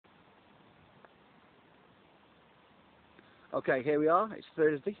Okay, here we are. It's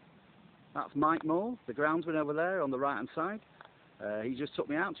Thursday. That's Mike Moore, the groundsman over there on the right hand side. He just took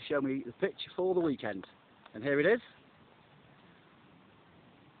me out to show me the pitch for the weekend. And here it is.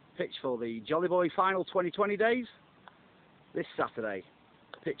 Pitch for the Jolly Boy Final 2020 days. This Saturday.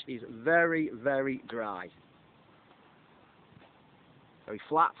 The pitch is very, very dry. Very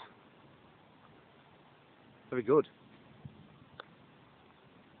flat. Very good.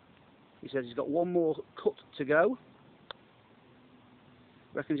 He says he's got one more cut to go.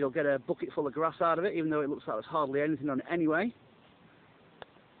 Reckons he'll get a bucket full of grass out of it, even though it looks like there's hardly anything on it anyway.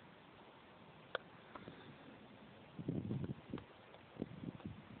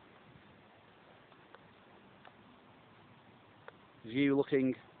 View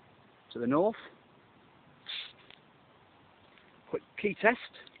looking to the north. Quick key test.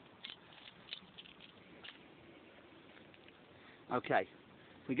 Okay,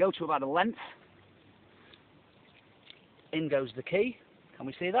 if we go to about a length, in goes the key. Can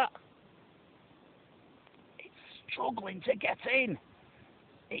we see that? It's struggling to get in.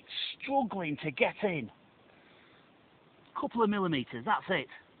 It's struggling to get in. A couple of millimetres, that's it.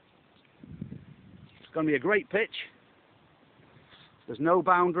 It's going to be a great pitch. There's no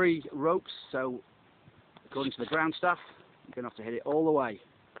boundary ropes, so according to the ground staff, you're going to have to hit it all the way.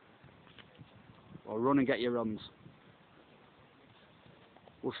 Or run and get your runs.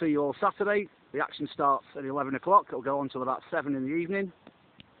 We'll see you all Saturday. The action starts at 11 o'clock. It'll go on till about 7 in the evening.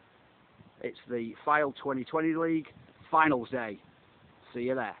 It's the Fylde 2020 League Finals Day. See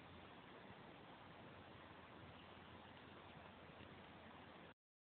you there.